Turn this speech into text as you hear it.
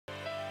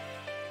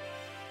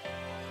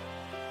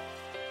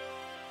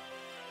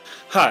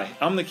Hi,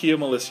 I'm Nakia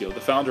Melecio, the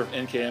founder of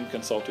NKM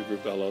Consulting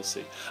Group,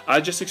 LLC.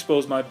 I just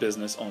exposed my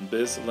business on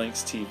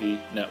BizLinks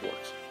TV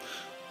networks.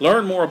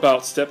 Learn more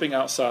about stepping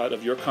outside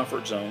of your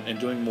comfort zone and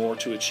doing more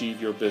to achieve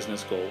your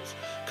business goals.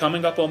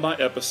 Coming up on my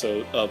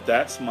episode of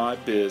That's My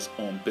Biz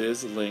on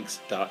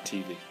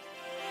BizLinks.tv.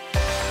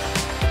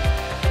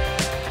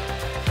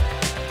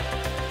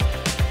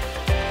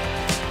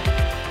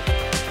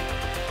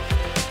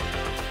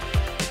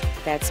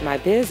 That's My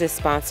Biz is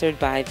sponsored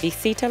by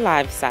Visita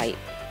Live Site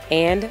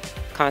and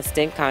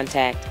Constant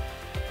Contact.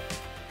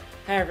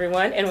 Hi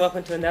everyone, and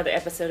welcome to another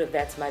episode of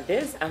That's My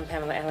Biz. I'm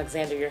Pamela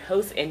Alexander, your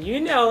host, and you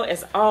know,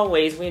 as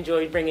always, we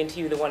enjoy bringing to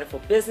you the wonderful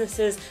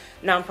businesses,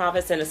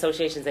 nonprofits, and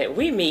associations that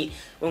we meet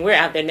when we're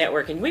out there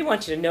networking. We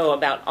want you to know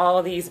about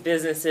all these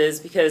businesses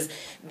because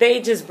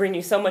they just bring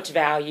you so much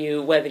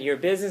value, whether you're a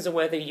business or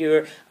whether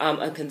you're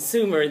a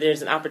consumer.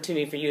 There's an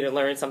opportunity for you to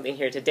learn something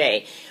here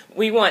today.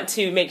 We want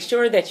to make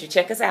sure that you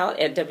check us out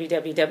at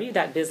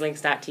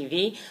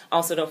www.bizlinks.tv.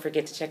 Also, don't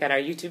forget to check out our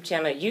YouTube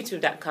channel at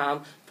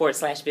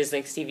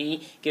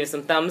youtube.com/bizlinkstv. Give us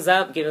some thumbs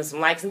up, give us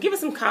some likes, and give us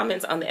some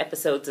comments on the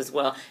episodes as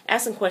well.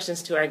 Ask some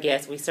questions to our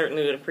guests. We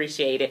certainly would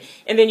appreciate it.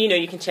 And then,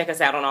 you can check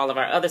us out on all of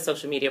our other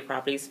social media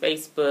properties,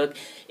 Facebook,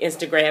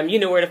 Instagram. You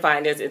know where to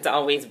find us. It's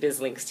always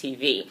BizLinks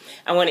TV.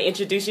 I want to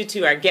introduce you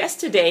to our guest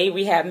today.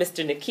 We have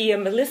Mr. Nakia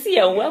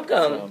Melecio.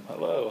 Welcome.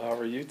 Hello. How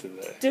are you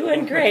today?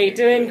 Doing great.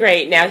 Doing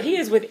great. Now, he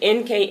is with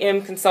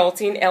NKM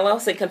Consulting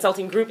LLC,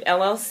 Consulting Group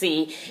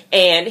LLC,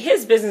 and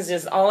his business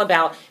is all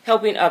about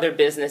helping other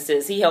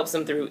businesses. He helps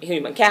them through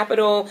human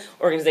capital,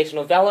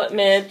 organizational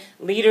development,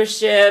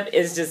 leadership.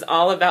 Is just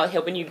all about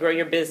helping you grow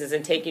your business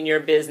and taking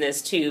your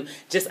business to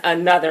just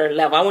another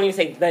level. I won't even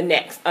say the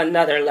next,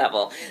 another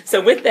level.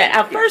 So with that,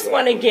 I first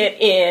want to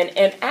get in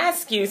and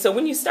ask you, so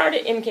when you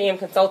started NKM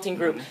Consulting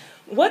Group,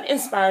 what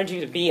inspired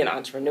you to be an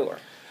entrepreneur?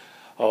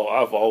 Oh,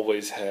 I've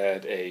always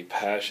had a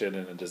passion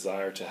and a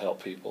desire to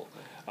help people.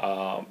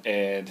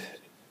 And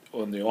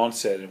on the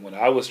onset, and when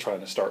I was trying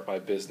to start my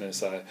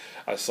business, I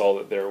saw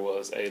that there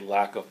was a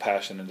lack of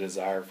passion and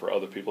desire for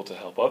other people to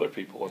help other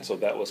people. And so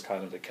that was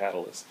kind of the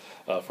catalyst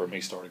for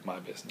me starting my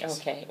business.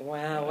 Okay,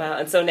 wow.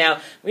 And so now,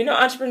 we know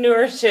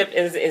entrepreneurship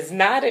is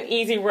not an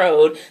easy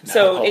road.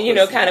 So,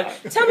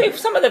 tell me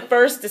some of the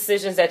first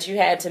decisions that you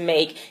had to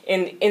make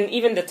in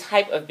even the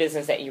type of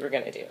business that you were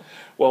going to do.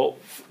 Well,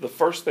 the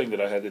first thing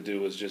that I had to do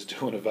was just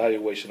do an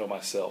evaluation of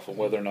myself and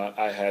whether or not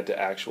I had the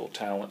actual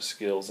talent,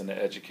 skills, and the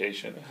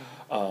education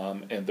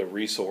and the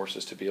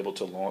resources to be able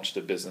to launch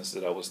the business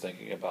that I was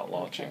thinking about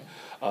launching.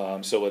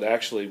 Okay. So it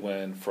actually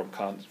went from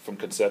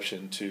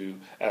conception to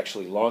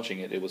actually launching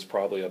it. It was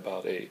probably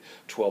about a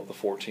 12 to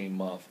 14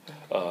 month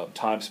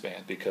time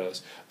span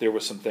because there were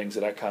some things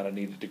that I kind of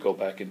needed to go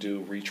back and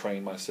do,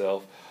 retrain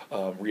myself,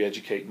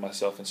 re-educate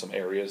myself in some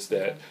areas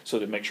that so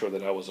to make sure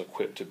that I was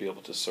equipped to be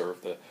able to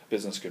serve the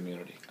business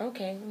community.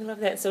 Okay, we love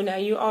that. So now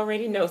you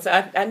already know. So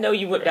I know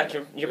you whipped out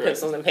your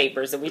pencils and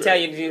papers, and we tell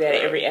you to do that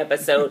every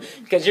episode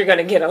because you're going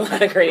to get a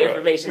lot of great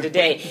information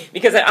today.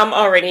 Because I'm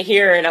already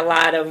hearing a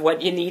lot of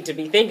what you need to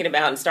be thinking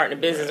about in starting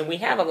a business, and we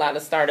have a lot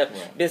of startup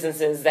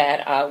businesses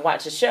that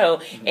watch the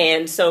show.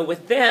 And so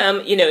with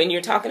them, and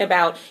you're talking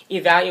about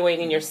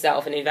evaluating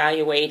yourself and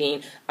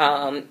evaluating,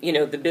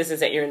 the business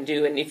that you're going to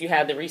do, and if you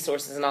have the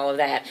resources and all of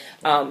that.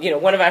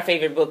 One of our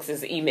favorite books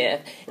is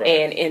E-Myth,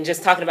 and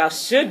just talking about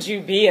should you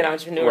be an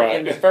entrepreneur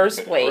in the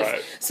first place.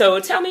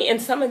 So tell me, in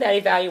some of that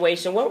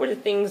evaluation, what were the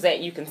things that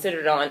you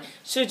considered on?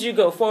 Should you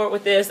go forward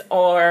with this,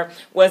 or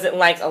was it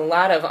like a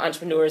lot of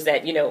entrepreneurs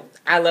that,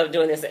 I love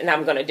doing this and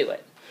I'm going to do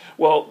it?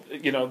 Well,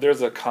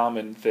 there's a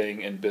common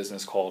thing in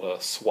business called a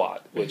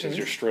SWOT, which is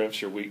your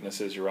strengths, your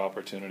weaknesses, your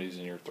opportunities,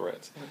 and your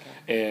threats.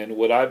 Okay. And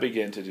what I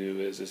began to do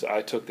is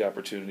I took the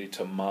opportunity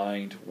to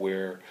mind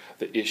where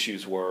the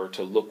issues were,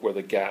 to look where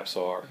the gaps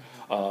are,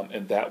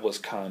 and that was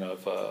kind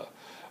of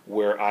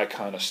where I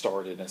kind of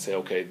started and say,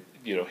 okay,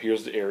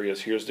 here's the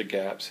areas, here's the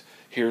gaps,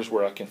 here's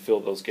where I can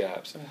fill those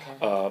gaps,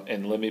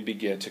 and let me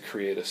begin to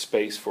create a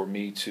space for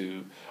me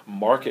to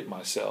market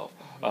myself.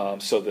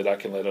 So that I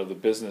can let other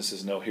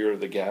businesses know here are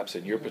the gaps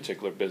in your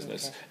particular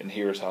business, and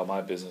here's how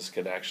my business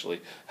can actually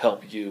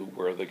help you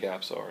where the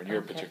gaps are in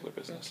your particular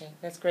business. Okay,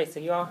 that's great. So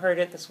you all heard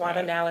it, the SWOT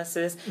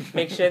analysis.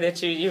 Make sure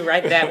that you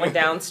write that one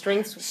down.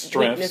 Strengths,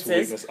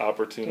 weakness,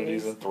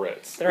 opportunities, and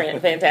threats.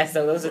 Fantastic.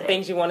 So those are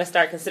things you want to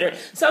start considering.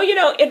 So,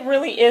 it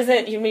really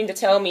isn't, you mean to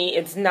tell me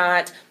it's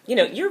not,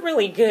 you're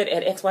really good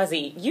at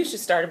XYZ. You should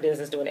start a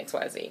business doing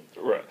XYZ.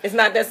 Right. It's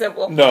not that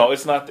simple. No,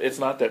 it's not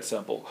that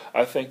simple.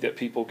 I think that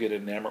people get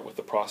enamored with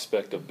the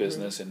prospect of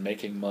business and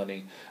making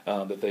money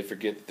that they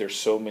forget that there's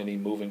so many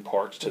moving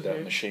parts to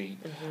that machine,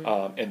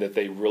 and that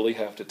they really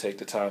have to take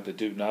the time to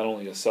do not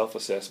only a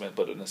self-assessment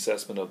but an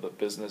assessment of the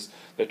business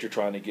that you're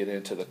trying to get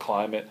into, the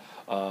climate,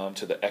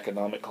 to the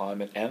economic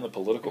climate and the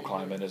political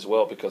climate as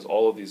well, because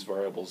all of these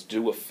variables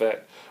do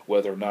affect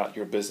whether or not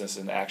your business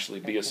can actually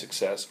be a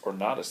success or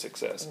not a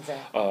success.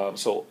 Exactly.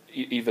 So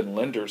even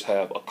lenders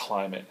have a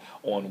climate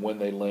on when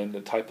they lend,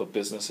 the type of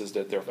businesses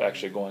that they're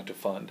actually going to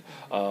fund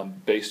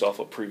based off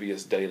of previous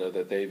previous data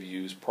that they've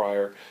used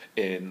prior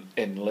in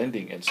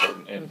lending in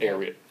certain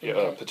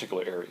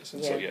particular areas.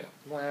 And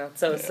Wow.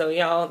 So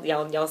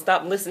y'all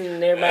stop listening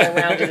to everybody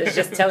around you that's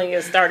just telling you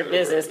to start a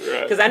business.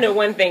 Because I know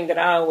one thing that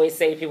I always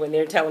say to people when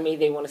they're telling me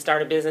they want to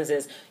start a business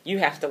is you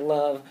have to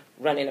love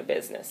running a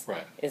business.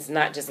 Right. It's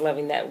not just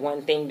loving that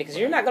one thing, because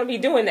you're not going to be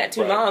doing that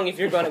too long if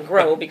you're going to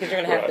grow, because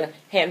you're going to have to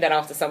hand that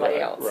off to somebody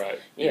else. Right.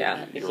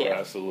 Yeah. You're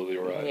absolutely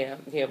right.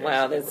 Yeah.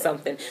 Wow, that's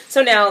something.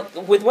 So now,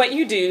 with what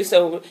you do,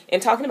 so in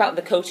talking about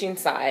the coaching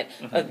side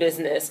of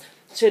business,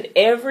 should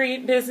every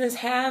business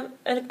have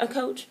a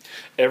coach?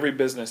 Every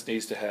business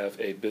needs to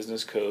have a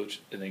business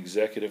coach, an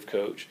executive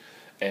coach,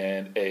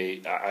 and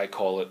I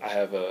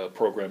have a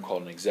program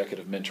called an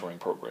executive mentoring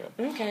program.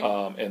 Okay.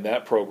 And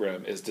that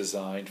program is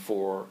designed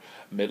for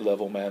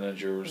mid-level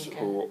managers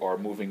who are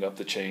moving up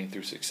the chain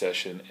through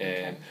succession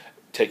and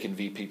taking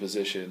VP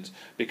positions,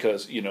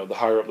 because the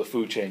higher up the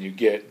food chain you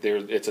get,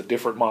 it's a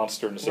different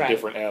monster and it's a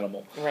different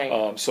animal.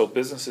 Right. So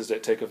businesses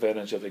that take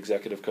advantage of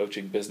executive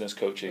coaching, business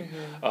coaching,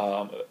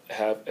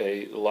 have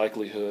a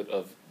likelihood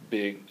of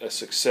being a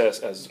success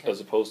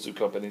as opposed to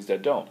companies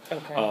that don't.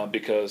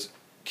 Because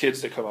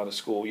kids that come out of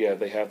school,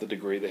 they have the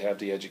degree, they have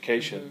the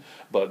education,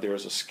 but there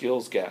is a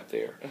skills gap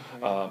there.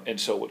 And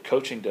so what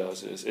coaching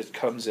does is it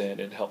comes in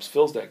and helps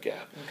fills that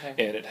gap.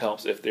 And it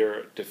helps if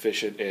they're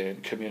deficient in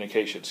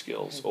communication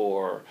skills,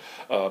 or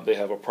they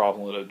have a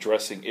problem with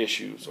addressing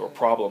issues or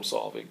problem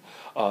solving.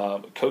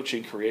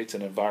 Coaching creates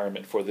an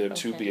environment for them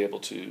to be able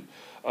to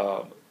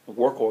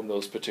work on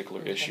those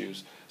particular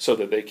issues so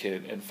that they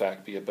can, in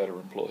fact, be a better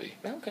employee.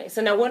 Okay.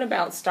 So now what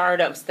about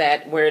startups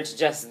where it's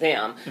just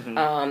them?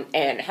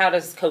 And how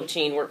does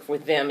coaching work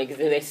with them? Do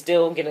they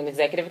still get an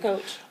executive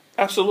coach?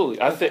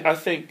 Absolutely. I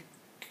think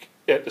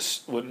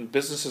when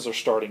businesses are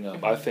starting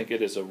up, I think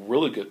it is a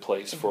really good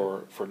place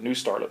for new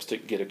startups to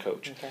get a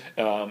coach.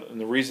 And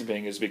the reason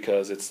being is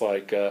because it's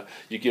like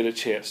you get a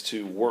chance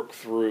to work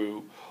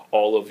through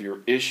all of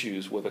your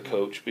issues with a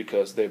coach,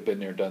 because they've been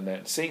there, done that,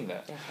 and seen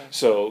that.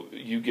 So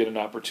you get an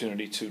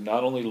opportunity to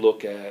not only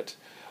look at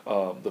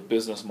the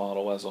business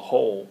model as a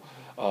whole,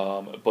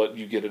 but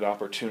you get an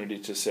opportunity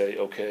to say,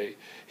 okay,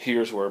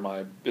 here's where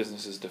my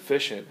business is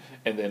deficient,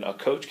 and then a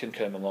coach can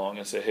come along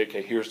and say, hey,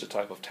 okay, here's the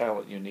type of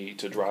talent you need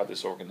to drive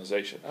this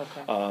organization.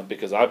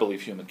 Because I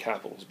believe human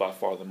capital is by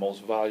far the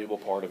most valuable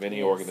part of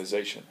any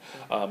organization.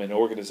 And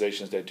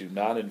organizations that do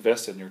not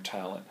invest in their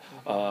talent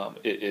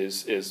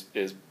is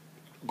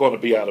going to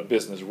be out of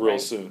business real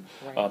soon.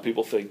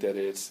 People think that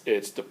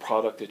it's the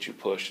product that you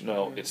push.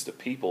 No, it's the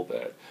people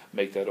that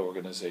make that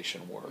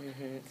organization work.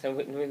 So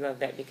we love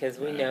that, because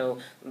we know,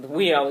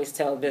 we always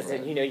tell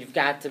business, you've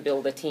got to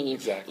build a team.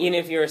 Even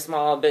if you're a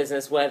small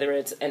business, whether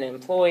it's an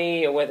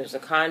employee or whether it's a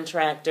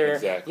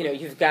contractor,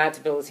 you've got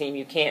to build a team.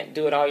 You can't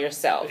do it all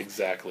yourself.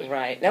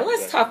 Right. Now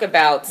let's talk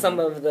about some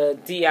of the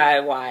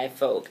DIY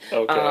folk.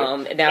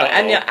 Now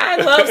I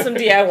love some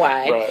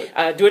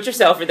DIY, do it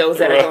yourself, for those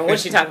that are going,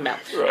 what's she talking about?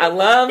 I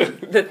love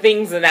the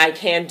things that I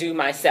can do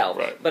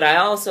myself, but I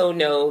also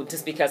know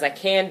just because I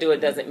can do it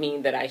doesn't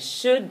mean that I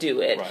should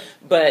do it.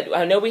 But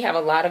I know we have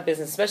a lot of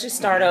business, especially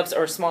startups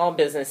or small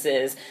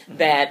businesses,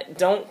 that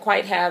don't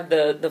quite have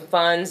the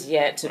funds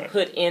yet to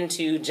put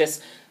into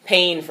just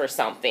paying for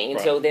something.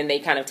 So then they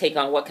kind of take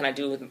on, what can I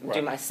do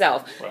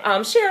myself?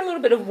 Share a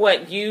little bit of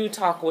what you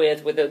talk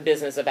with a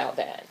business about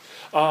that.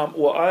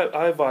 Well,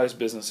 I advise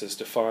businesses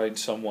to find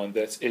someone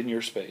that's in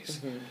your space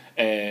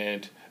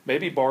and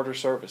maybe barter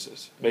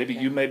services. Maybe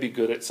you may be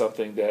good at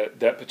something that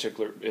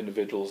particular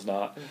individual is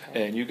not,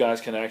 and you guys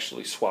can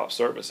actually swap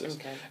services.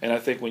 And I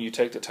think when you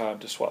take the time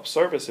to swap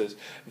services,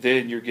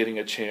 then you're getting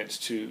a chance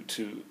to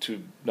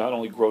not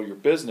only grow your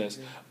business,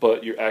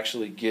 but you're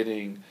actually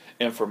getting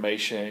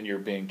information, you're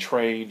being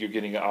trained, you're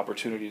getting an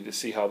opportunity to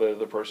see how the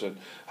other person,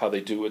 how they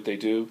do what they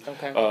do,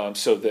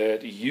 so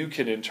that you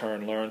can in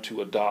turn learn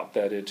to adopt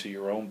that into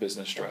your own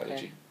business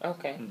strategy.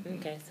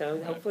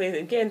 So hopefully,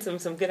 again,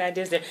 some good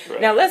ideas there.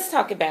 Now let's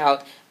talk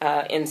about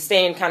and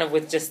staying kind of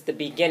with just the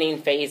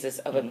beginning phases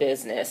of a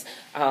business.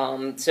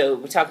 So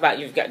we talk about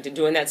you've got to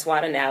doing that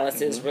SWOT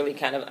analysis, really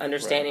kind of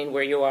understanding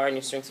where you are and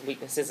your strengths and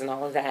weaknesses and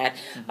all of that.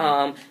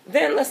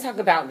 Then let's talk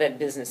about that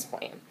business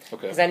plan,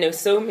 because I know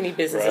so many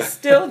businesses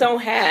still don't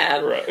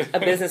have a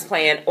business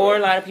plan, or a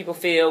lot of people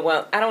feel,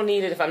 well, I don't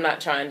need it if I'm not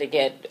trying to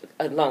get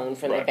a loan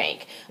from the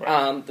bank.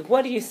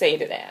 What do you say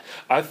to that?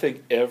 I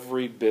think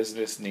every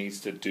business needs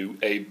to do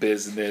a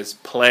business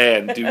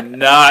plan. Do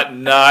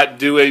not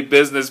do a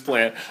business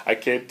plan. I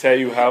can't tell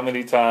you how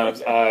many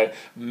times I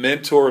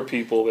mentor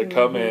people that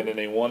come in and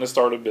they want to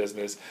start a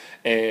business.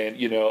 And,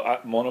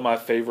 one of my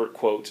favorite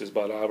quotes is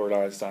by Albert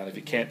Einstein: if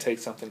you can't take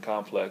something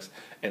complex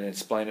and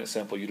explain it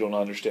simple, you don't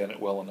understand it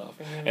well enough.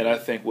 And I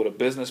think what a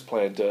business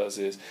plan does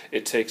is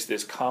it takes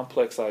this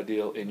complex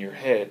ideal in your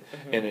head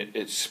and it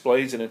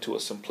explains it into a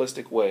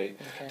simplistic way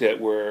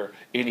that where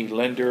any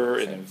lender,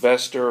 an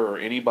investor, or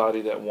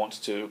anybody that wants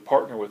to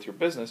partner with your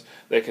business,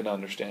 they can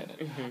understand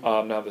it.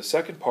 Now, the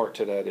second part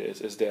to that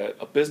is that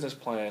a business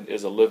plan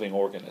is a living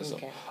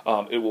organism.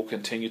 It will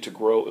continue to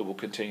grow. It will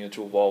continue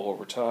to evolve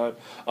over time,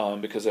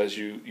 because as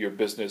your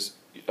business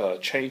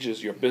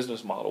changes, your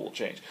business model will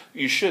change.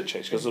 You should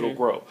change because it'll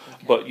grow,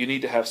 but you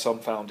need to have some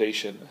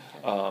foundation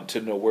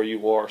to know where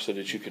you are so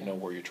that you can know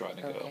where you're trying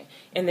to go.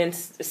 And then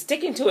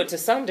sticking to it to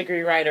some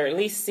degree, right, or at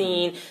least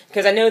seeing,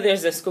 because I know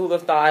there's a school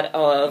of thought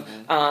of,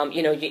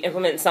 you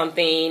implement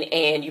something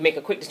and you make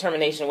a quick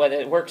determination whether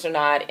it works or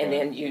not, and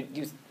then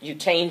you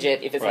change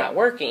it if it's not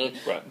working.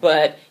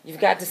 But you've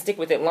got to stick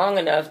with it long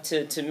enough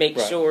to make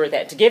sure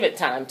that, to give it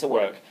time to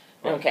work.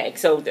 Okay,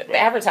 so the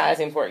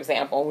advertising, for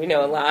example, we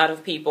know a lot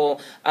of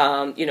people,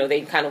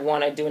 they kind of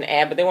want to do an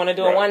ad, but they want to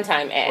do a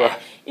one-time ad,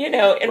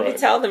 and we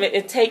tell them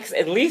it takes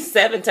at least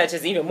 7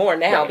 touches, even more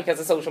now because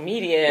of social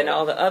media and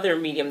all the other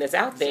medium that's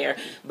out there,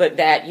 but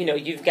that,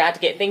 you've got to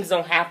get, things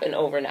don't happen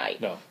overnight.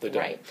 No, they don't.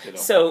 Right. They don't.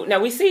 So now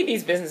we see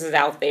these businesses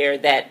out there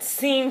that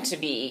seem to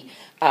be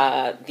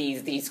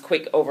these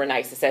quick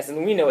overnight successes,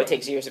 and we know it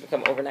takes years to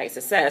become overnight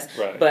success,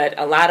 but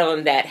a lot of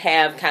them that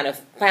have kind of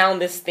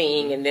found this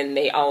thing and then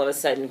they all of a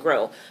sudden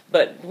grow.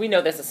 But we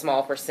know that's a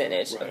small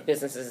percentage of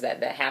businesses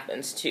that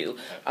happens to.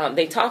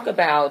 They talk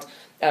about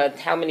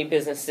how many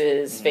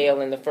businesses fail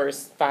in the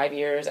first 5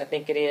 years. I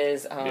think it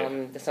is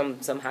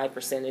some high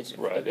percentage.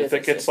 Of I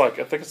think it's like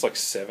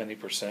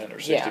 70% or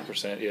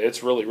 60%. Yeah,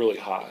 it's really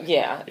high.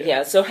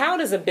 Yeah. So how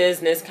does a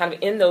business kind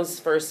of in those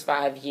first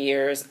 5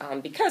 years,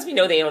 because we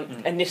know they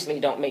initially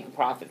don't make a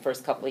profit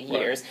first couple of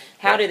years,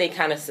 how do they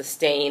kind of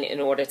sustain in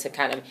order to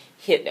kind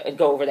of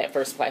go over that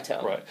first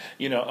plateau? Right.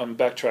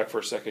 Backtrack for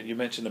a second. You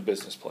mentioned a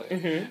business plan.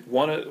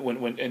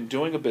 When in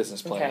doing a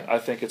business plan, I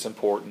think it's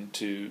important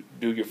to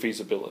do your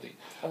feasibility.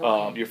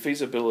 Your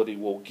feasibility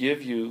will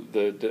give you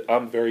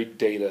I'm very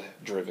data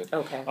driven.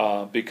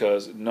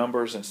 Because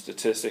numbers and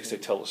statistics, they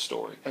tell a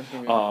story.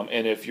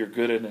 And if you're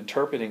good at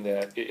interpreting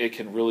that, it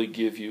can really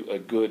give you a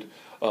good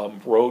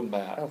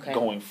roadmap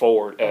going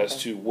forward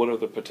as to what are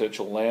the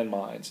potential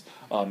landmines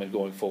and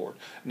going forward.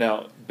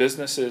 Now,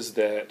 businesses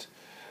that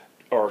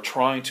are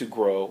trying to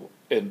grow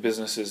and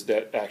businesses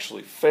that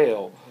actually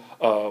fail,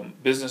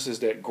 businesses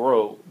that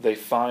grow, they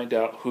find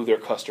out who their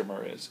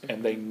customer is,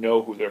 and they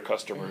know who their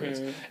customer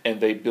is,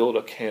 and they build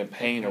a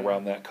campaign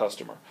around that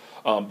customer.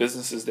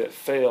 Businesses that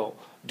fail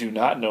do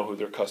not know who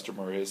their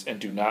customer is and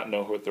do not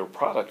know what their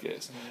product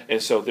is,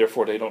 and so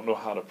therefore they don't know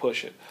how to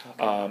push it.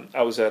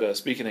 I was at a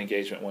speaking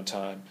engagement one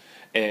time,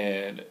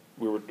 and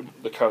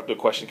the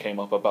question came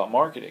up about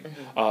marketing,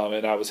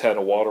 and I had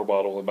a water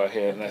bottle in my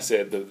hand, and I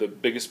said the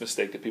biggest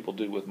mistake that people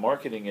do with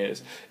marketing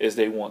is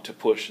they want to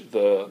push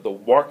the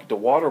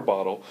water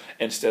bottle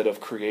instead of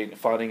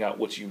finding out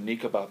what's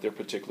unique about their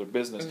particular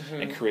business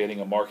and creating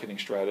a marketing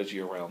strategy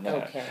around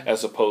that,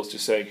 as opposed to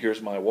saying,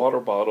 here's my water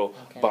bottle,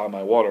 buy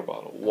my water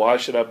bottle. Why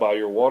should I buy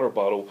your water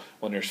bottle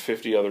when there's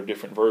 50 other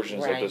different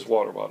versions of this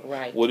water bottle?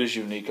 What is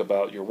unique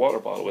about your water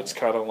bottle? It's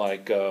kind of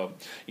like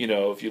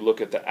if you look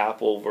at the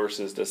Apple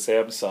versus the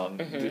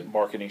Samsung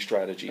marketing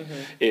strategy,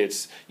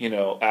 it's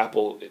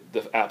Apple.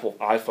 The Apple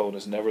iPhone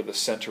is never the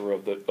center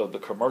of the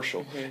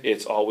commercial.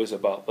 It's always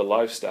about the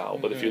lifestyle.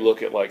 But if you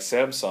look at like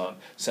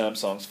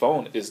Samsung's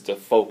phone is the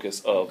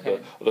focus of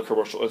the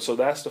commercial, and so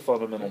that's the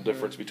fundamental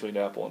difference between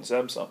Apple and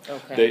Samsung.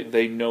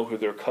 They know who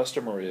their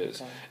customer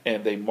is,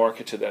 and they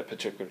market to that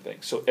particular thing.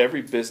 So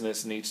every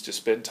business needs to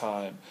spend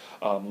time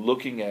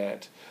looking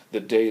at the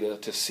data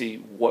to see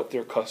what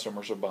their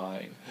customers are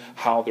buying,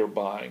 how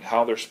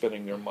they're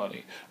spending their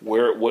money,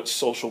 what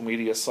social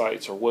media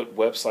sites or what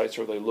websites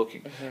are they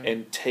looking,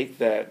 and take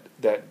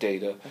that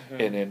data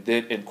and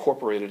then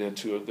incorporate it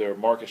into their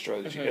market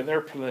strategy. And there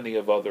are plenty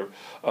of other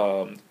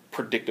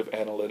predictive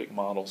analytic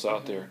models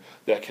out there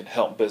that can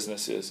help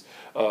businesses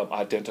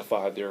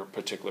identify their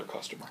particular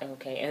customer.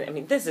 And I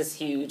mean, this is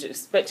huge,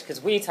 especially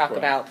because we talk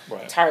about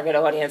target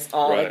audience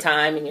all the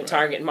time, and your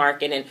target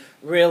market, and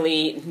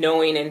really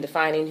knowing and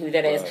defining who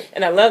that is.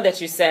 And I love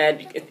that you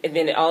said, and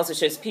then it also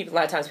shows people, a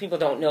lot of times people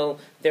don't know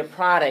their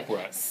product.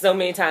 So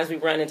many times we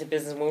run into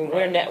business when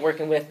we're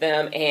networking with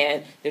them,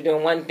 and they're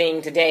doing one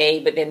thing today,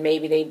 but then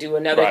maybe they do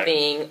another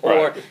thing,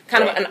 or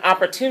kind of an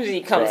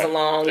opportunity comes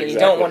along, and you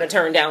don't want to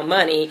turn down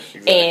money,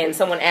 and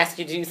someone asks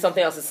you to do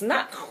something else. It's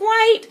not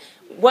quite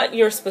what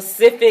your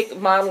specific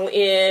model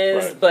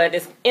is, but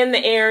it's in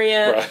the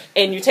area,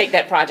 and you take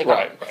that project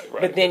on.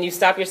 But then you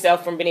stop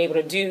yourself from being able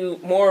to do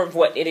more of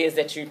what it is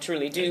that you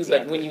truly do.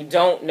 But when you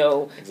don't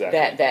know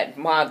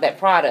that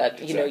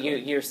product,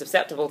 you're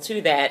susceptible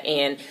to that.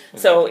 And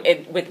so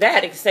with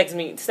that, it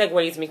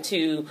segues me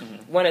to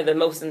one of the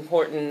most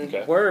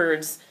important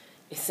words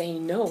is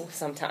saying no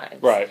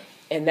sometimes.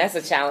 And that's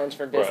a challenge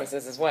for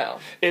businesses as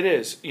well. It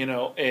is,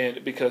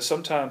 and because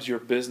sometimes your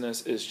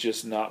business is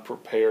just not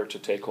prepared to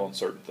take on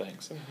certain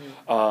things.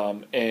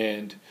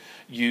 And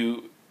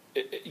you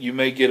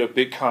may get a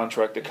big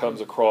contract that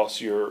comes across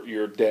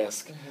your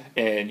desk,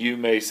 and you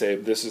may say,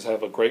 this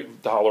have a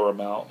great dollar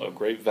amount, a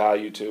great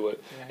value to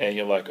it, and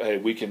you're like, hey,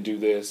 we can do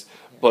this.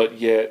 But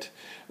yet,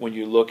 when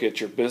you look at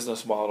your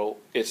business model,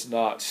 it's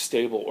not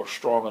stable or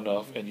strong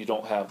enough, and you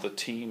don't have the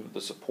team,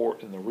 the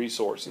support, and the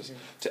resources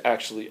to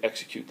actually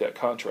execute that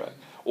contract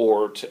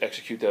or to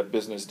execute that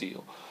business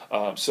deal.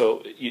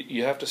 So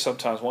you have to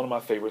sometimes, one of my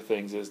favorite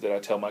things is that I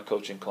tell my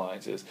coaching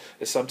clients is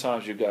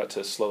sometimes you got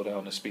to slow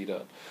down to speed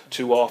up.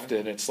 Too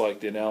often it's like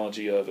the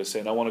analogy of it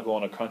saying, I want to go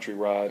on a country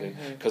ride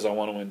because I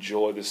want to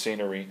enjoy the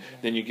scenery.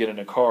 Then you get in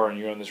a car and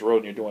you're on this road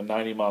and you're doing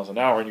 90 miles an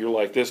hour and you're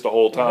like this the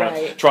whole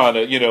time trying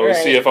to,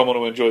 see if I'm going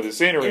to enjoy the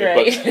scenery.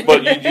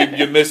 But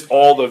you miss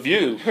all the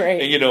view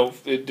and,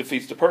 it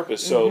defeats the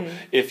purpose. So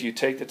if you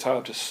take the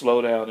time to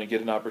slow down and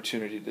get an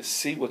opportunity to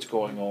see what's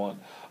going on,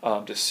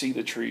 to see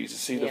the trees, to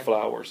see the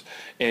flowers.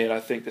 And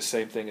I think the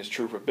same thing is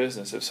true for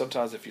business.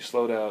 If you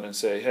slow down and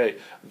say, hey,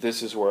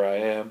 this is where I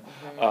am,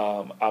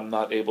 I'm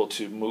not able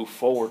to move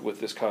forward with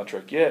this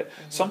contract yet,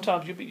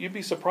 sometimes you'd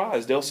be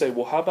surprised. They'll say,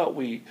 well, how about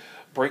we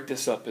break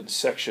this up in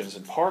sections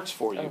and parts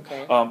for you,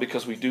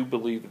 because we do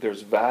believe that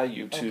there's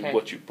value to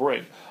what you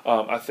bring.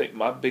 I think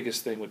my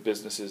biggest thing with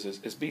businesses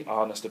is be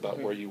honest about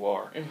where you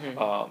are,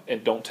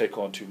 and don't take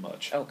on too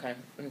much. Okay.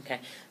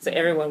 So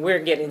everyone, we're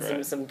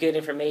getting some good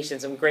information,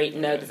 some great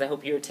nuggets. I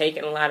hope you're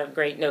taking a lot of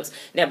great notes.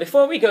 Now,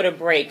 before we go to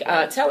break,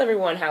 tell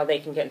everyone how they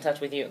can get in touch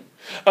with you.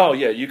 Oh,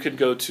 yeah. You can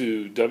go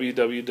to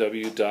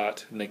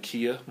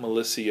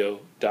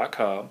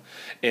www.nakiamelecio.com,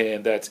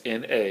 and that's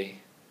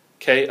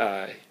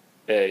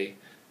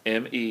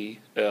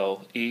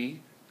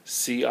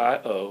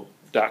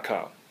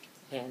NAKIAMELECIO.com.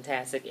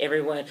 Fantastic.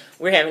 Everyone,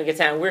 we're having a good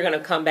time. We're going to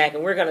come back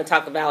and we're going to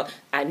talk about,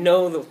 I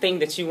know the thing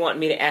that you want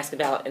me to ask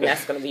about, and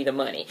that's going to be the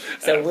money.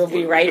 So we'll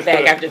be right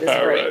back after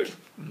this break.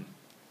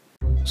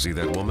 Right. See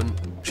that woman?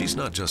 She's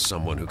not just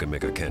someone who can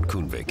make a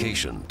Cancun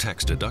vacation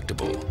tax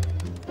deductible.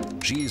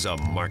 She's a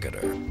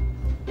marketer.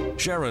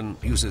 Sharon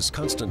uses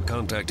constant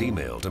contact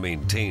email to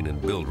maintain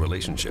and build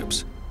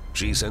relationships.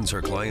 She sends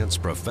her clients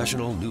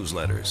professional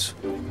newsletters,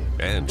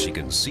 and she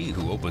can see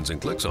who opens and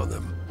clicks on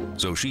them,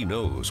 so she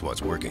knows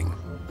what's working.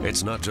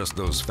 It's not just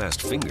those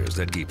fast fingers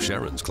that keep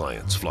Sharon's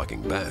clients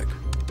flocking back.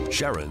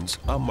 Sharon's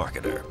a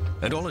marketer,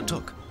 and all it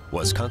took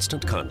was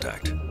constant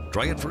contact.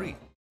 Try it free.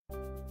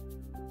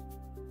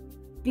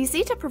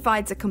 Visita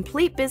provides a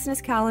complete business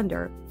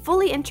calendar,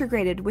 fully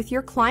integrated with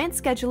your client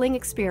scheduling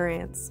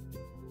experience.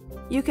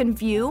 You can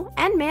view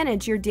and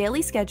manage your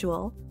daily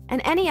schedule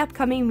and any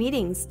upcoming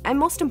meetings, and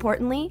most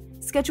importantly,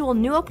 schedule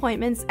new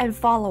appointments and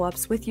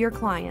follow-ups with your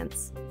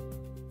clients.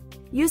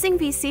 Using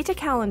Visita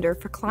Calendar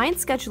for client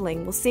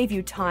scheduling will save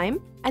you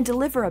time and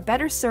deliver a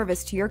better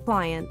service to your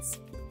clients.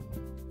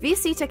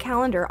 Visita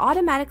Calendar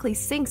automatically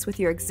syncs with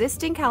your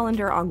existing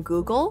calendar on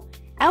Google,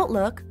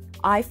 Outlook,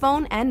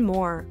 iPhone, and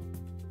more.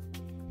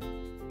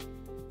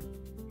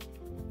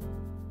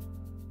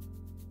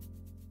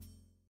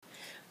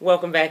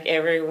 Welcome back,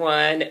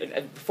 everyone.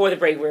 Before the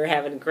break, we were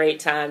having a great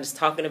time just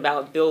talking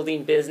about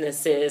building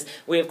businesses.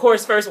 We, of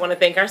course, first want to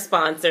thank our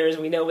sponsors.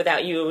 We know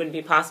without you it wouldn't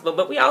be possible,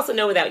 but we also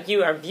know without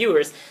you, our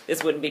viewers,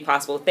 this wouldn't be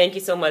possible. Thank you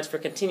so much for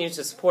continuing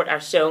to support our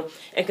show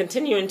and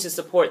continuing to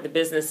support the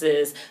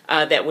businesses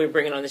that we're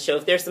bringing on the show.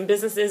 If there's some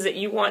businesses that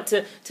you want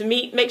to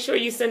meet, make sure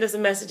you send us a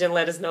message and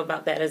let us know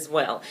about that as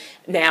well.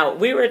 Now,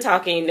 we're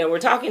talking to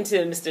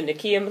Mr.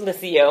 Nakia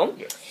Melecio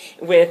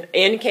with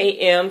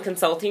NKM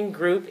Consulting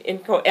Group,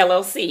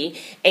 LLC.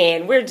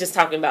 And we're just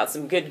talking about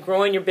some good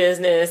growing your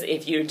business.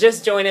 If you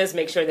just join us,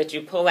 make sure that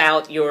you pull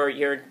out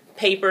your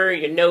paper,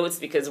 your notes,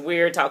 because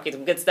we're talking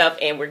some good stuff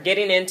and we're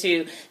getting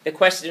into the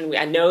question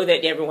I know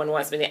that everyone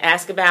wants me to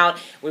ask about.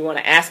 We want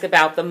to ask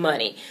about the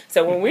money.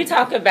 So when we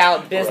talk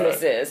about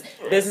businesses,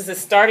 businesses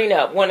starting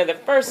up, one of the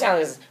first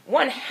challenges is,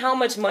 one, how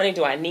much money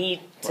do I need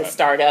to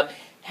start up?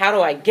 How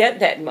do I get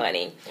that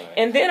money?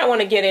 And then I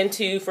want to get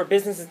into, for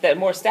businesses that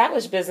more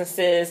established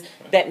businesses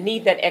that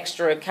need that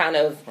extra kind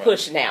of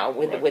push now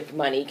with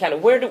money, kind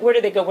of where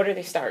do they go? Where do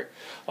they start?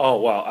 Oh,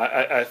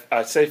 wow.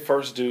 I say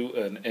first do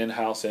an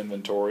in-house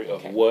inventory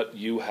of what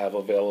you have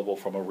available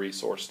from a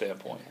resource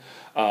standpoint.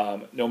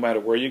 No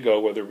matter where you go,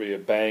 whether it be a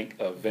bank,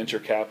 a venture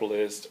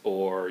capitalist,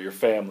 or your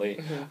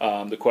family,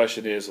 the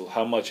question is, well,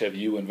 how much have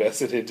you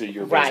invested into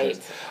your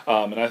business?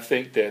 And I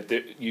think that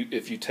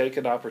if you take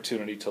an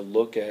opportunity to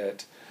look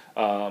at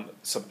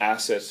some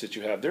assets that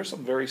you have, there's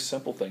some very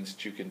simple things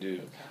that you can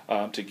do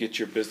to get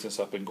your business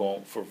up and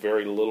going for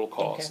very little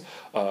cost.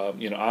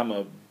 I'm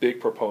a big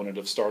proponent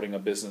of starting a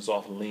business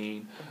off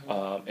lean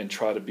and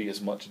try to be as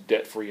much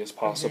debt-free as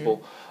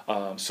possible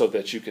so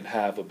that you can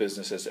have a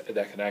business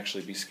that can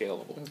actually be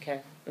scalable.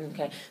 Okay.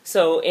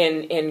 So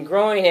in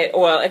growing it,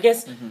 well, I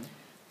guess...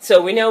 So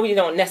we know you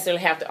don't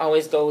necessarily have to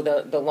always go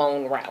the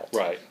loan route.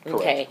 Right.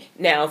 Okay.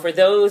 Now, for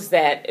those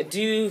that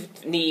do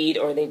need,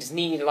 or they just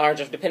need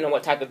larger, depending on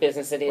what type of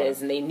business it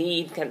is, and they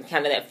need kind of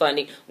that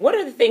funding, what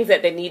are the things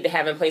that they need to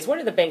have in place? What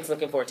are the banks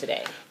looking for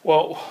today?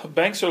 Well,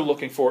 banks are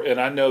looking for, and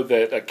I know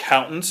that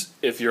accountants,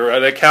 if you're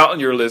an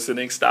accountant, you're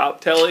listening,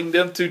 stop telling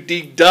them to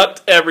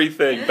deduct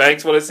everything.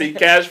 Banks want to see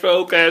cash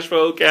flow, cash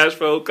flow, cash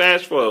flow,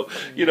 cash flow.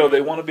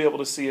 They want to be able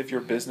to see if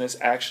your business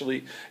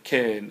actually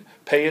can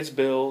pay its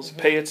bills,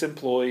 pay its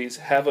employees,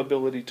 have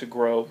ability to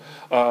grow.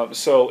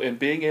 So in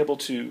being able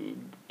to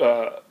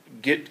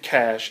get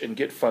cash and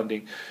get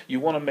funding, you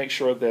want to make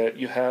sure that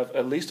you have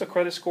at least a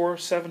credit score of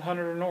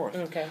 700 or north.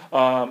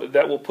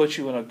 That will put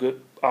you in a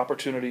good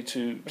opportunity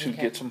to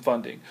get some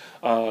funding.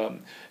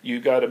 You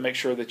got to make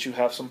sure that you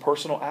have some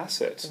personal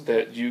assets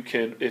that you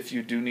can, if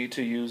you do need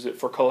to use it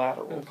for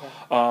collateral.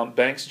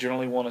 Banks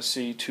generally want to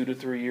see 2 to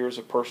 3 years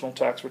of personal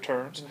tax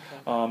returns.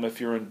 If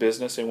you're in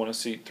business, they want to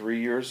see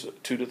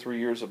 2 to 3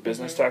 years of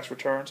business tax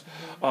returns,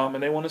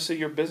 and they want to see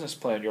your business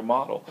plan, your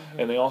model.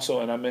 And they also,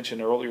 and I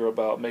mentioned earlier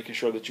about making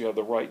sure that you have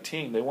the right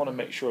team. They want to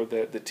make sure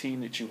that the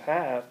team that you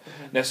have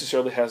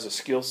necessarily has the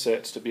skill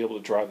sets to be able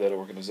to drive that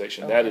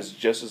organization. That is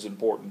just as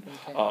important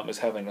as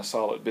having a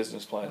solid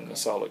business plan and a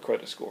solid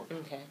credit score.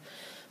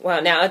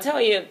 Well, now I'll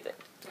tell you,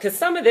 because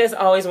some of this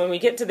always, when we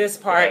get to this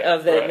part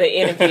of the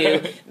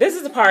interview, this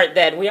is the part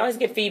that we always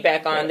get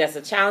feedback on. That's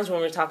a challenge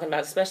when we're talking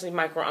about, especially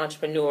micro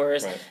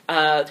entrepreneurs who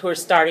are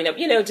starting up.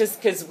 You know, just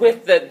because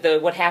with the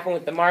what happened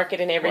with the market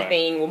and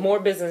everything, well, more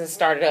businesses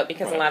started up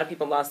because a lot of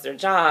people lost their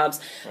jobs.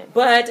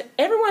 But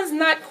everyone's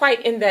not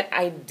quite in that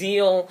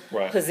ideal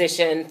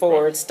position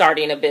for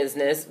starting a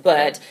business.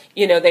 But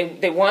you know,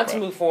 they want to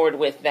move forward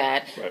with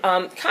that.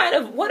 Kind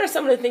of, what are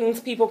some of the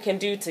things people can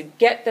do to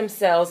get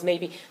themselves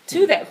maybe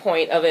to that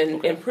point of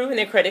improving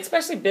their credit,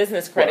 especially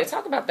business credit?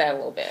 Talk about that a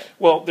little bit.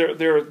 Well,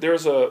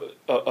 there's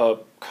a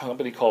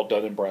company called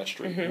Dun &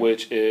 Bradstreet,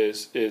 which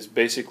is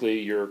basically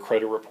your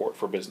credit report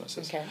for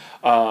businesses.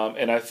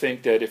 And I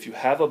think that if you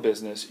have a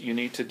business, you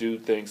need to do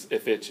things,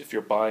 if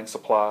you're buying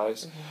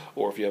supplies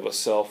or if you have a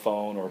cell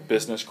phone or a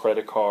business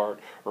credit card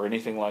or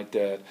anything like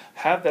that,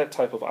 have that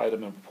type of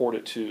item and report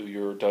it to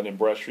your Dun &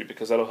 Bradstreet,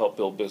 because that'll help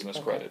build business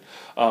credit.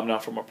 Now,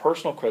 from a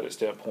personal credit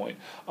standpoint,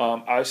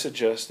 I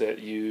suggest that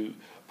you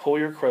pull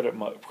your credit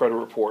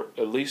report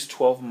at least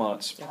 12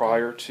 months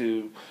prior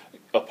to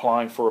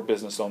applying for a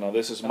business loan. Now,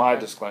 this is my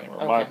disclaimer,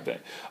 my thing,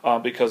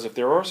 because if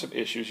there are some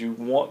issues, you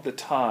want the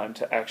time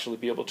to actually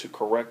be able to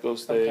correct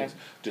those things,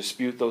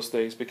 dispute those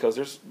things,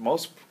 because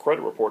most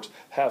credit reports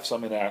have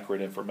some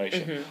inaccurate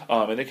information,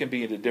 and it can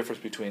be the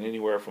difference between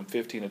anywhere from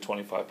 15 to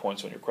 25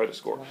 points on your credit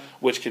score,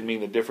 which can mean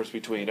the difference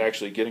between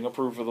actually getting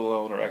approved for the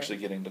loan or actually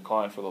getting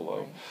declined for the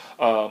loan.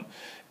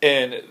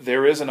 And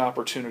there is an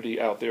opportunity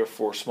out there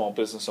for small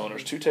business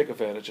owners to take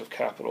advantage of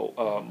capital,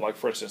 like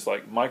for instance,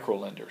 like micro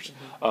lenders,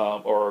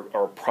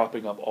 or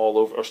propping up all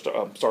over, or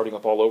starting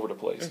up all over the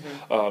place.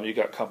 You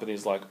got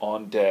companies like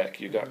On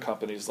Deck, you got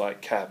companies like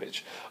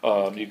Cabbage,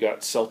 you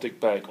got Celtic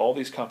Bank, all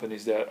these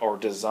companies that are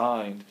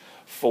designed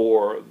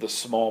for the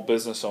small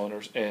business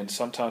owners, and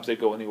sometimes they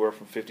go anywhere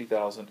from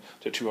 $50,000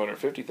 to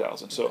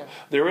 $250,000. So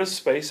there is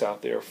space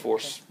out there for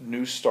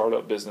new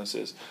startup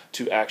businesses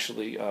to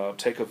actually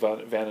take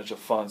advantage of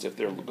funds if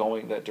they're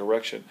going that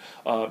direction.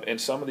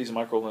 And some of these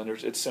micro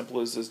lenders, it's simple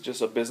as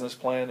just a business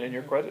plan and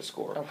your credit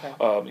score.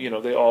 You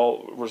know, they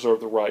all reserve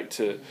the right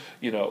to,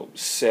 you know,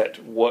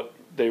 set what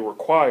they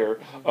require,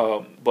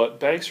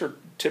 but banks are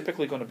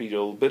typically going to be a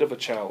little bit of a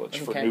challenge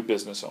for new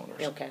business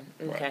owners.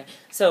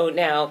 So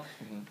now,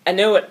 I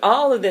know what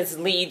all of this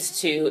leads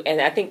to, and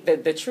I think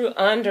that the true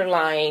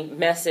underlying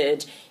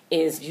message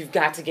is you've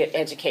got to get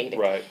educated.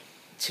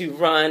 To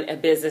run a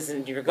business,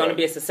 and you're going to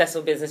be a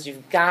successful business,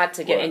 you've got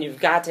to get and you've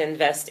got to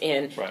invest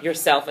in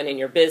yourself and in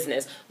your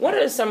business. What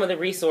are some of the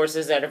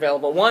resources that are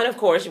available? One, of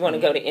course, you want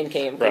to go to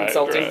NKM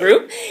Consulting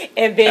Group,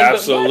 and then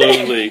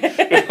absolutely.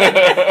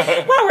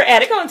 While we're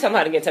at it, go and tell them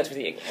how to get in touch with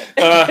you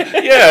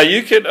again. Yeah,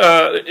 you can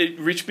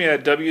reach me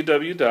at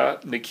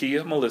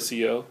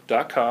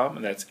www.nakiamelecio.com,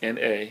 and that's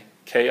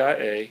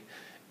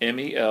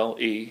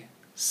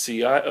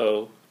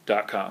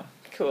NAKIAMELECIO.com.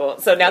 Cool.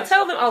 So now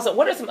tell them also,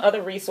 what are some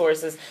other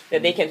resources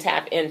that they can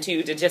tap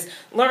into to just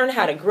learn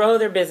how to grow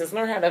their business,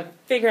 learn how to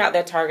figure out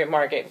that target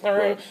market,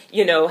 learn,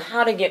 you know,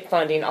 how to get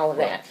funding, all of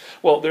that?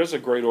 Well, there's a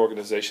great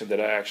organization that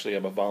I actually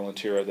am a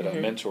volunteer that I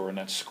mentor, and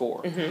that's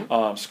SCORE.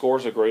 SCORE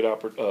is a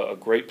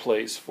great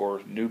place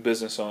for new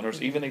business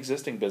owners, even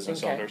existing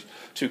business owners,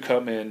 to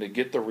come in to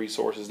get the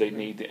resources they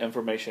need, the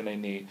information they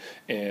need,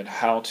 and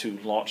how to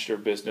launch their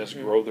business,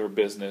 grow their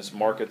business,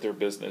 market their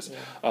business.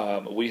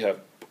 We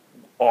have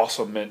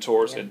awesome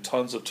mentors and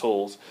tons of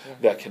tools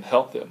that can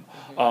help them.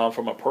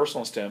 From a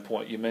personal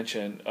standpoint, you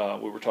mentioned I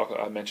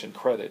mentioned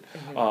credit.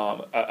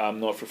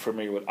 I'm not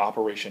familiar with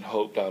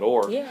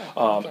OperationHope.org.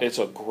 It's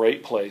a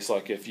great place.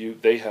 Like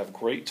they have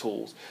great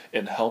tools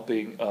in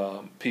helping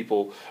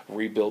people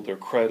rebuild their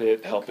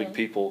credit, helping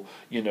people,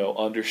 you know,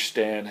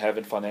 understand,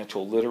 having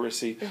financial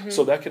literacy.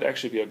 So that could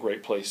actually be a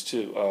great place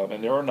too.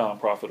 And they're a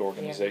nonprofit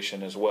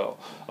organization as well.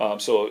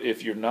 So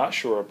if you're not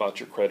sure about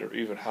your credit or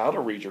even how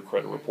to read your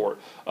credit report,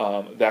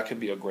 that can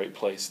be a great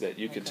place that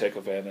you can take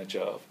advantage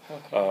of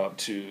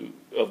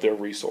of their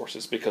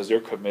resources, because they're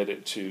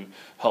committed to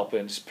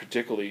helping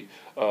particularly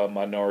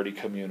minority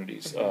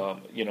communities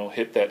you know,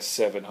 hit that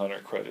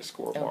 700 credit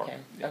score mark.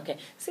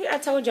 See, I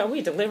told y'all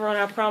we deliver on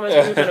our promise.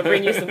 We're going to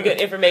bring you some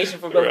good information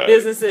for both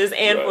businesses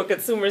and for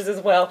consumers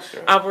as well.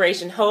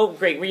 Operation Hope,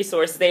 great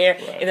resource there.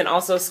 And then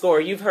also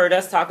SCORE. You've heard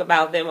us talk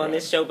about them on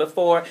this show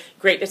before.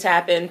 Great to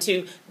tap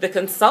into. The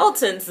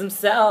consultants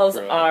themselves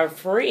are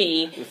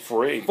free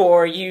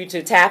for you to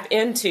to tap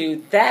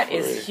into, that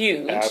is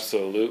huge.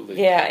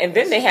 Absolutely. Yeah, and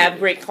then they have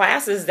great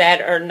classes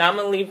that are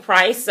nominally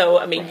priced. So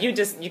I mean, you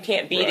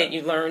can't beat it.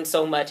 You learn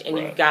so much, and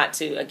you've got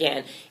to,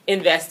 again,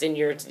 invest in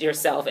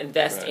yourself,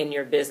 invest in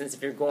your business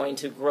if you're going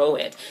to grow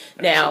it.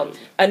 Now,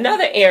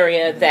 another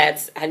area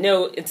that's, I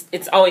know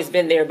it's always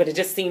been there, but it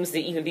just seems to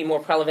even be more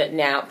prevalent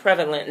now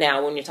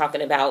when you're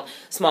talking about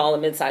small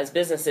and mid-sized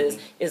businesses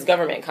is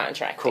government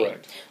contracting.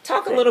 Correct.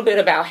 Talk a little bit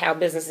about how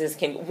businesses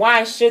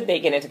why should they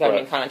get into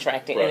government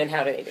contracting, and then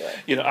how do they do it?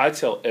 You know, I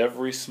tell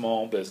every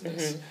small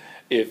business,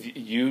 if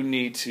you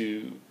need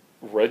to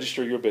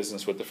register your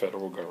business with the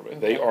federal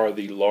government. They are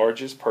the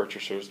largest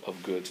purchasers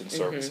of goods and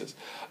services.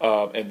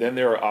 And then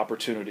there are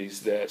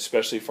opportunities that,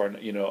 especially for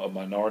a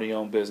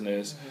minority-owned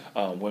business,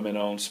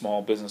 women-owned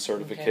small business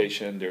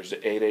certification. There's the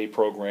 8A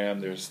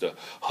program. There's the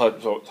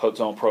HUD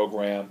Zone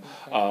program.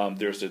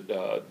 There's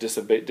the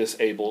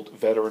disabled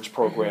veterans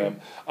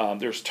program.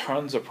 There's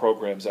tons of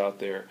programs out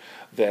there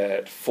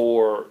that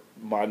for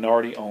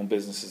minority-owned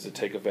businesses to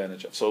take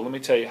advantage of. So let me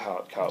tell you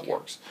how it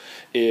works.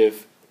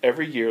 If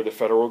every year, the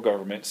federal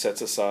government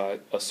sets aside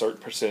a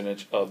certain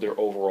percentage of their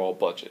overall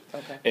budget.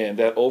 And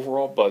that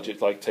overall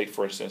budget, like take,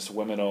 for instance,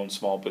 women-owned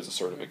small business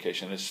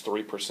certification, is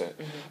 3%.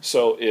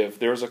 So if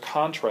there's a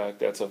contract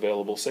that's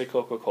available, say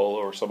Coca-Cola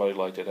or somebody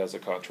like that has a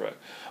contract,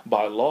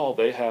 by law,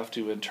 they have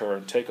to, in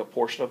turn, take a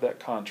portion of that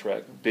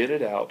contract, bid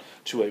it out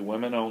to a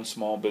women-owned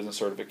small business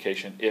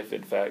certification if,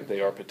 in fact,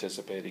 they are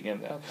participating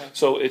in that.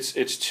 So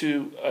it's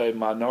to a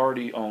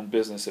minority-owned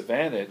business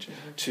advantage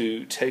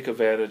to take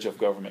advantage of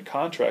government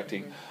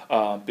contracting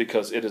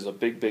because it is a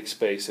big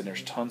space and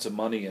there's tons of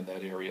money in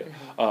that area.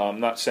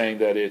 I'm not saying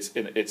that it's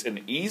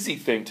an easy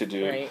thing to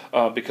do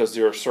because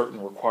there are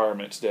certain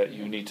requirements that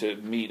you need to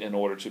meet in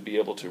order to be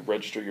able to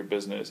register your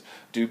business,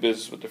 do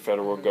business with the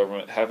federal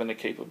government, having the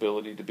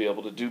capability to be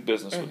able to do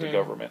business with the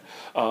government.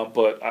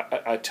 But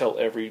I tell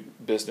every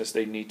business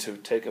they need to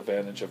take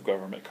advantage of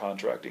government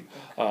contracting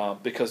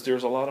because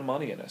there's a lot of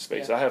money in that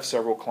space. I have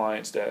several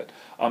clients that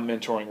I'm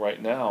mentoring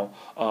right now.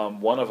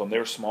 One of them,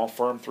 they're a small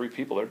firm, 3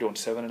 people. They're doing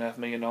 $7.5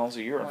 million a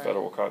year in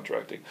federal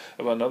contracting.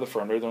 I have another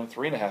firm, they're doing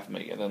 $3.5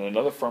 million, and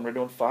another firm, they're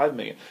doing $5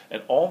 million,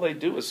 and all they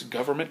do is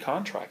government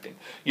contracting.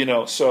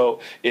 So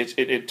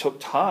it took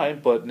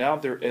time, but now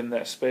they're in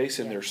that space,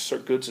 and there's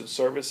goods and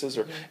services,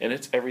 and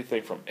it's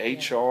everything from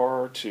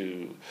HR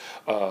to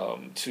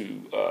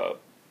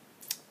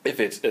if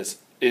it's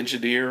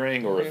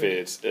engineering or if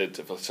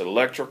it's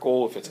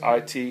electrical, if it's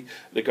IT,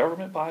 the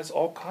government buys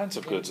all kinds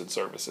of goods and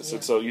services.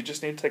 And so you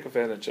just need to take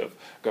advantage of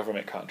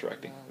government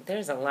contracting.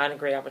 There's a lot of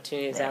great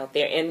opportunities out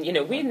there. And,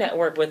 we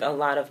network with a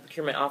lot of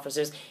procurement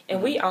officers,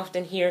 and we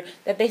often hear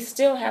that they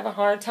still have a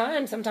hard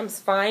time sometimes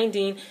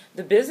finding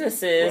the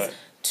businesses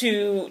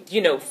to,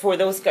 for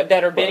those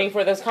that are bidding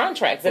for those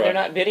contracts, that are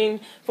not bidding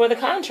for the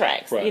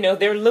contracts.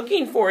 They're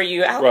looking for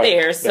you out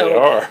there. So,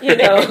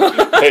 they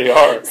are. They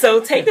are. So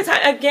take the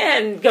time.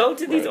 Again, go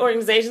to these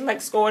organizations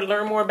like SCORE to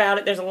learn more about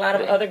it. There's a lot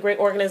of other great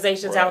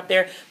organizations out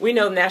there. We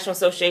know the National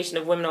Association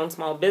of Women-Owned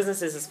Small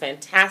Businesses is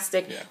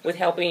fantastic with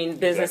helping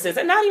businesses,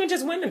 and not even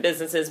just women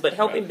businesses, but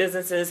helping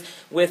businesses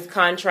with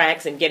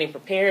contracts and getting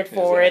prepared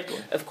for it.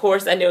 Of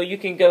course, I know you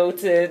can go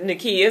to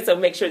Nakia, so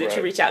make sure that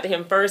you reach out to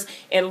him first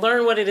and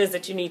learn what it is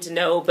that you need to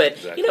know, but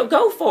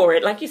go for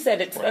it. Like you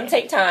said, it's going to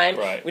take time.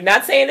 We're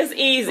not saying it's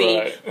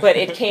easy, but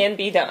it can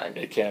be done.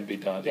 It can be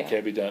done. It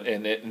can be done,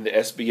 and the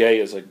SBA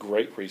is a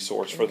great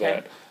resource for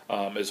that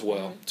as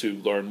well to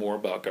learn more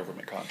about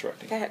government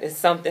contracting. That is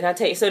something I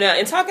take. So now,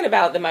 in talking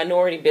about the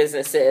minority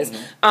businesses,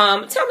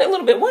 tell me a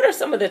little bit. What are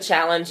some of the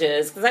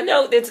challenges? Because I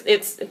know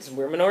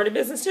we're a minority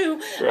business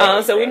too,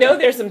 so we know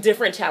there's some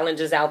different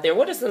challenges out there.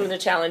 What are some of the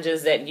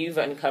challenges that you've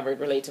uncovered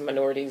related to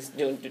minorities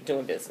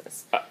doing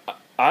business?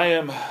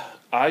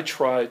 I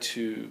try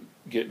to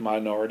get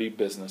minority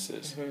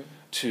businesses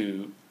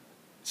to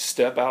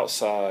step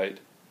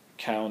outside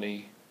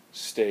county,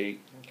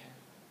 state,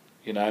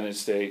 United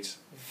States,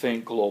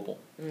 think global,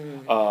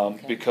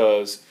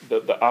 because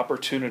the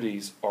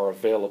opportunities are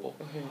available.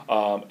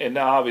 And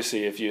now,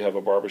 obviously, if you have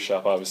a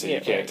barbershop, obviously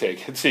you can't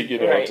take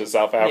it to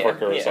South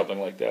Africa or something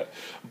like that.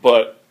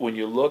 But when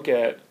you look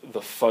at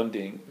the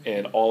funding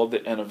and all of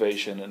the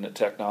innovation and the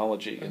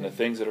technology and the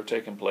things that are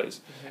taking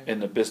place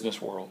in the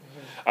business world,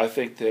 I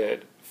think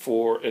that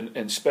and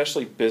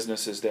especially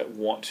businesses that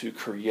want to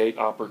create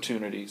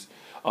opportunities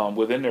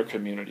within their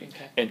community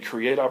and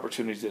create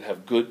opportunities that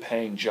have good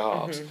paying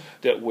jobs,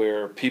 that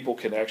where people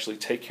can actually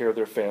take care of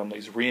their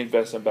families,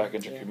 reinvest them back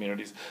into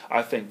communities.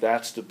 I think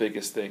that's the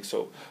biggest thing.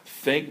 So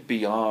think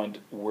beyond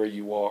where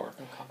you are,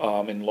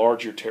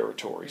 enlarge your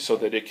territory so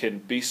that it can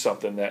be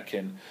something that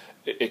can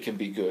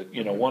be good.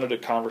 One of the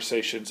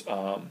conversations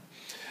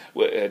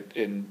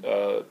in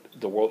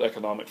the World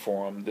Economic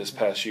Forum this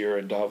past year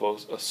in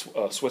Davos,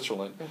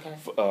 Switzerland,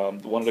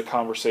 one of the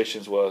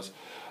conversations was,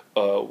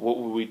 what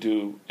would we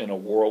do in a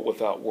world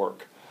without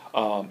work?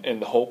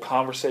 And the whole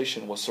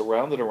conversation was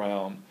surrounded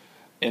around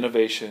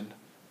innovation,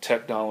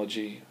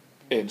 technology,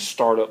 and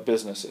startup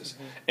businesses.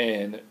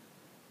 And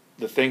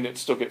the thing that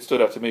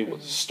stood out to me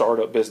was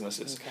startup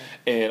businesses.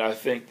 Okay. And I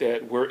think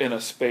that we're in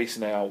a space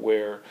now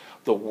where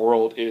the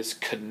world is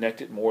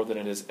connected more than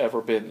it has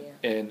ever been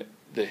in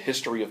the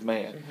history of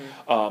man.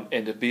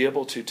 And to be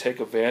able to take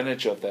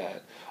advantage of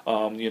that,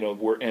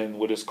 we're in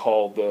what is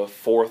called the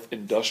fourth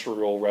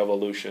industrial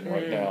revolution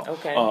right now,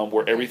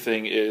 where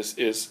everything is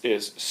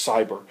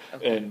cyber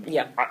and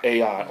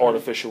AI,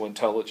 artificial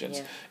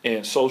intelligence,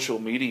 and social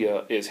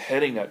media is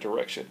heading that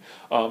direction,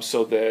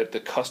 so that the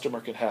customer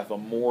can have a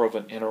more of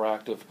an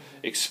interactive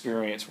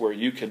experience where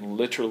you can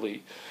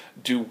literally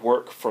do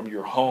work from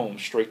your home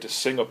straight to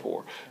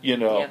Singapore,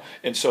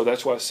 and so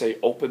that's why I say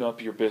open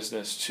up your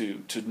business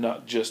to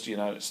not just the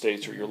United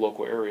States or your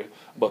local area,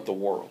 but the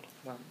world.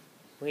 Well,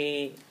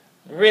 we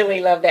really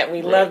love that.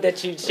 We love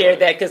that you shared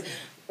that, because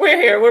we're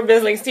here. We're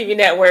BizLinks TV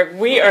Network.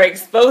 We are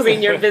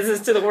exposing your business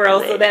to the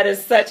world, so that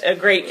is such a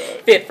great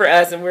fit for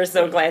us, and we're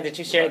so glad that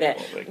you shared that.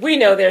 We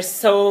know there's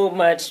so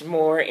much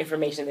more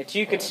information that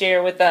you could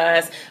share with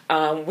us.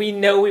 We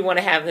know we want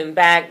to have him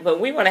back, but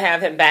we want to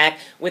have him back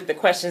with the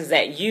questions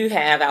that you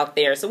have out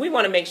there. So we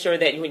want to make sure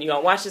that when you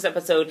all watch this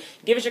episode,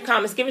 give us your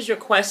comments, give us your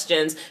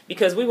questions,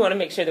 because we want to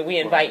make sure that we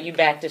invite you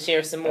back to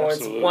share some more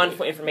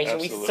wonderful information.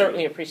 We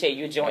certainly appreciate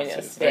you joining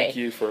us today. Thank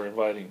you for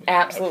inviting me.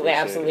 Absolutely,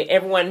 absolutely.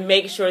 Everyone,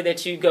 make sure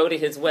that you go to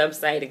his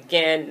website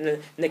again,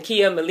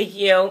 Nakia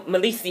Melecio.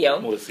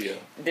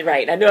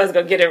 Right, I knew I was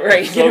going to get it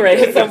right,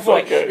 at some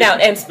point. Okay. Now,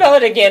 and spell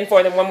it again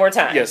for them one more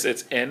time. Yes,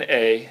 it's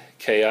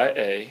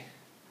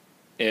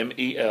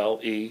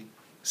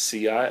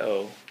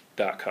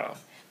NAKIAMELECIO.com.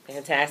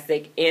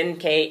 Fantastic.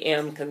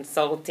 NKM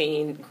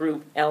Consulting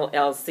Group,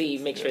 LLC.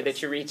 Make sure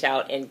that you reach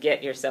out and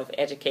get yourself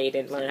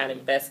educated, learn how to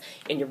invest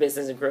in your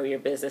business and grow your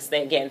business.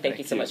 Again, thank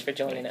you so much for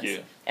joining us.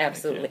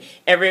 Absolutely.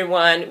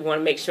 Everyone, we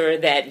want to make sure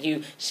that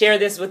you share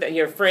this with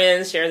your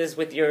friends, share this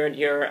with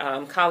your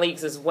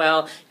colleagues as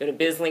well. Go to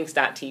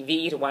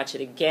bizlinks.tv to watch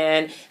it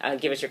again.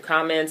 Give us your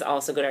comments.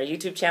 Also go to our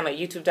YouTube channel at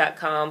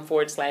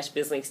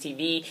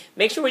youtube.com/bizlinkstv.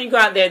 Make sure when you go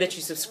out there that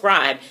you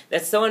subscribe.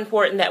 That's so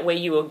important. That way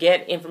you will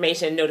get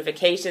information,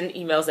 notification,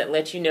 emails that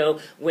let you know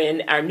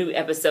when our new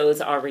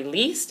episodes are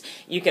released.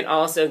 You can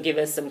also give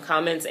us some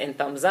comments and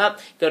thumbs up.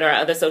 Go to our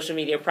other social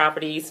media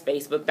properties,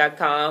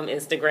 facebook.com,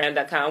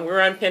 instagram.com.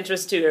 We're on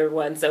Pinterest too,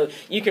 everyone, so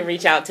you can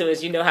reach out to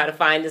us. You know how to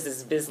find us. This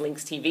is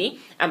BizLinks TV.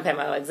 I'm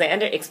Pamela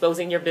Alexander,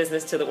 exposing your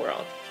business to the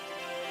world.